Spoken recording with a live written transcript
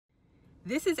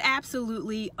This is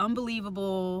absolutely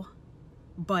unbelievable,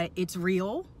 but it's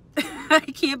real. I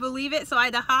can't believe it. So I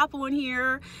had to hop on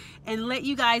here and let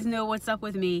you guys know what's up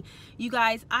with me. You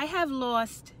guys, I have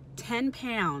lost 10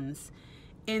 pounds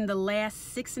in the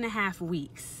last 6.5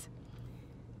 weeks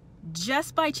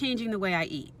just by changing the way I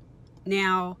eat.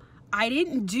 Now, I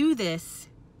didn't do this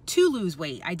to lose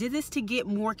weight. I did this to get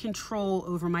more control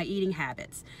over my eating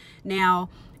habits. Now,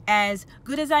 as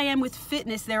good as I am with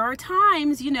fitness, there are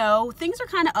times, you know, things are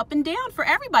kind of up and down for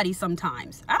everybody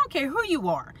sometimes. I don't care who you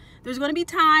are. There's going to be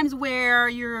times where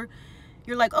you're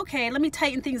like, okay, let me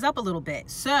tighten things up a little bit.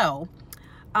 So,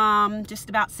 just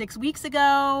about 6 weeks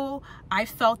ago, I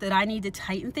felt that I need to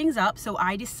tighten things up. So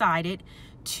I decided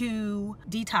to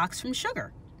detox from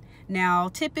sugar. Now,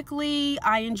 typically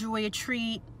I enjoy a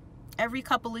treat every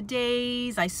couple of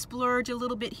days. I splurge a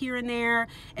little bit here and there,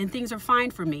 and things are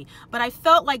fine for me. But I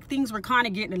felt like things were kind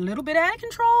of getting a little bit out of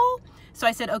control. So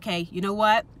I said, okay, you know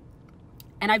what?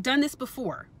 And I've done this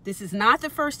before. This is not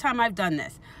the first time I've done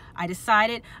this. I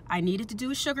decided I needed to do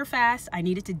a sugar fast. I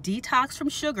needed to detox from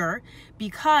sugar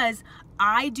because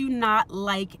I do not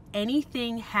like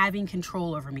anything having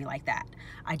control over me like that.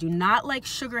 I do not like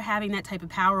sugar having that type of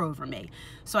power over me.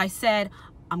 So I said,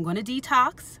 I'm going to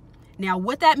detox. Now,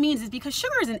 what that means is because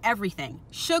sugar isn't everything.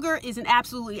 Sugar isn't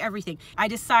absolutely everything. I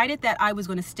decided that I was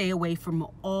going to stay away from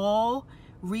all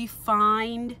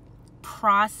refined,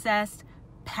 processed,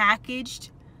 packaged,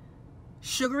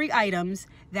 sugary items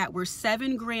that were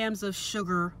 7 grams of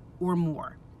sugar or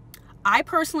more. I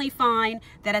personally find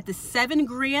that at the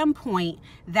 7-gram point,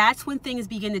 that's when things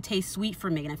begin to taste sweet for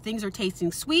me. And if things are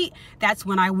tasting sweet, that's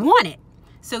when I want it.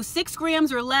 So 6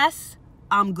 grams or less,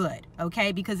 I'm good,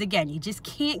 okay? Because again, you just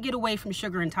can't get away from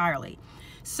sugar entirely.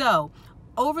 So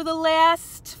over the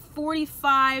last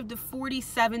 45 to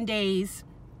 47 days,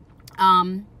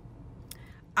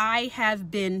 I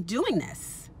have been doing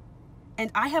this,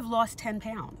 and I have lost 10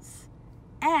 pounds.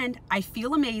 And I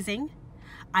feel amazing.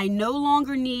 I no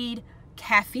longer need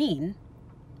caffeine.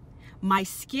 My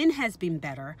skin has been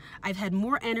better. I've had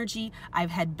more energy.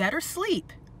 I've had better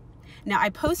sleep. Now,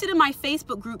 I posted in my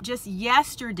Facebook group just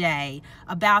yesterday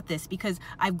about this because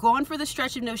I've gone for the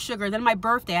stretch of no sugar. Then my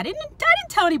birthday, I didn't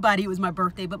tell anybody it was my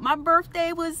birthday, but my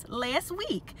birthday was last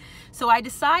week. So I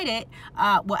decided,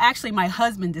 well, actually my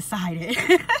husband decided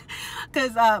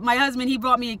because my husband, he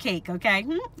brought me a cake, okay?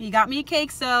 He got me a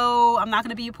cake, so I'm not going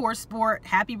to be a poor sport.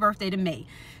 Happy birthday to me.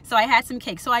 So I had some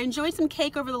cake. So I enjoyed some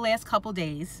cake over the last couple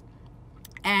days.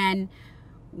 And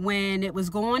when it was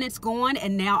gone, it's gone.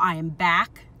 And now I am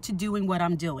back to doing what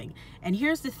I'm doing. And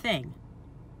here's the thing.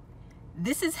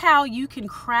 This is how you can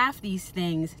craft these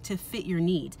things to fit your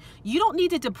needs. You don't need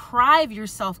to deprive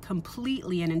yourself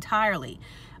completely and entirely.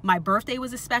 My birthday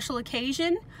was a special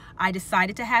occasion. I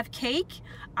decided to have cake.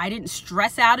 I didn't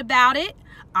stress out about it.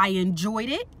 I enjoyed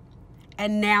it.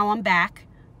 And now I'm back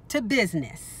to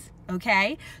business.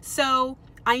 Okay? So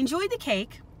I enjoyed the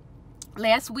cake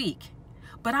last week,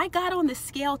 but I got on the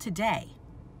scale today.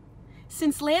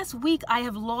 Since last week, I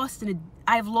have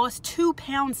lost 2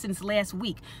 pounds since last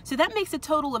week. So that makes a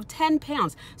total of 10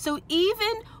 pounds. So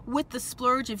even with the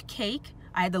splurge of cake,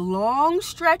 I had the long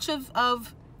stretch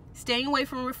of staying away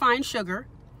from refined sugar.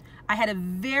 I had a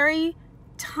very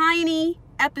tiny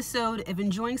episode of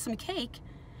enjoying some cake,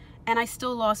 and I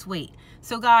still lost weight.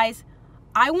 So guys,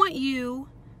 I want you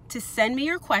to send me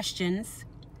your questions.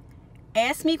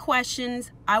 Ask me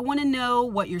questions. I want to know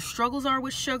what your struggles are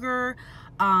with sugar.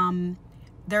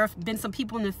 There have been some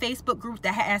people in the Facebook group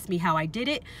that asked me how I did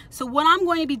it. So what I'm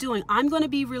going to be doing, I'm going to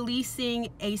be releasing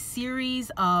a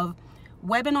series of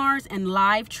webinars and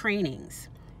live trainings,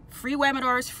 free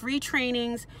webinars, free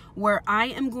trainings, where I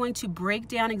am going to break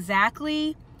down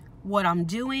exactly what I'm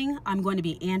doing. I'm going to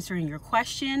be answering your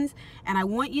questions, and I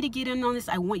want you to get in on this.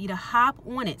 I want you to hop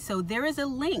on it. So there is a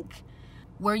link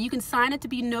where you can sign up to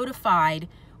be notified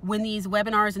when these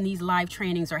webinars and these live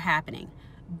trainings are happening.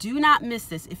 Do not miss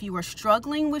this. If you are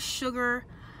struggling with sugar,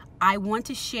 I want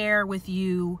to share with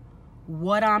you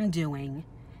what I'm doing,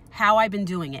 how I've been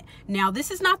doing it. Now,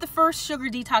 this is not the first sugar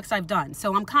detox I've done,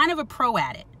 so I'm kind of a pro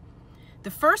at it.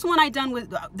 The first one I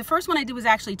did was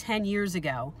actually 10 years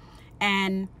ago,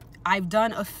 and I've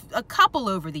done a couple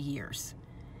over the years.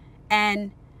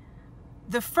 And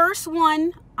the first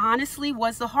one, honestly,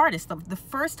 was the hardest. The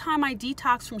first time I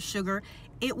detoxed from sugar,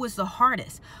 it was the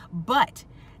hardest. But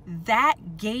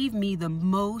that gave me the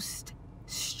most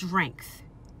strength.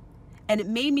 And it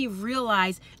made me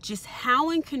realize just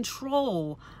how in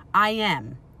control I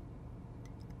am.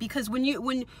 Because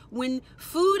when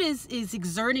food is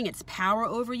exerting its power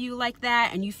over you like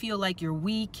that, and you feel like you're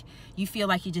weak, you feel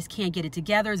like you just can't get it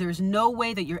together, there's no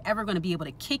way that you're ever going to be able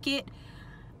to kick it.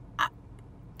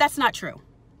 That's not true.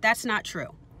 That's not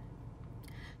true.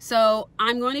 So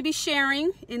I'm going to be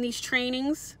sharing in these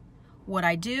trainings what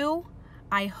I do.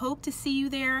 I hope to see you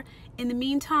there. In the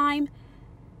meantime,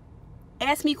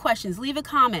 ask me questions, leave a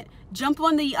comment, jump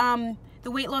on the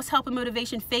Weight Loss Help and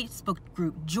Motivation Facebook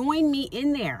group. Join me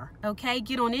in there, okay?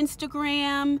 Get on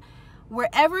Instagram,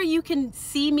 wherever you can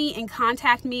see me and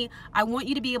contact me. I want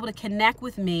you to be able to connect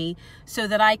with me so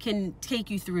that I can take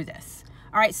you through this.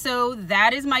 All right, so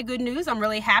that is my good news. I'm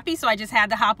really happy, so I just had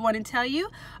to hop on and tell you.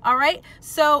 All right,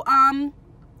 so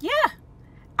yeah,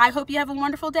 I hope you have a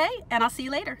wonderful day, and I'll see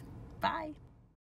you later. Bye.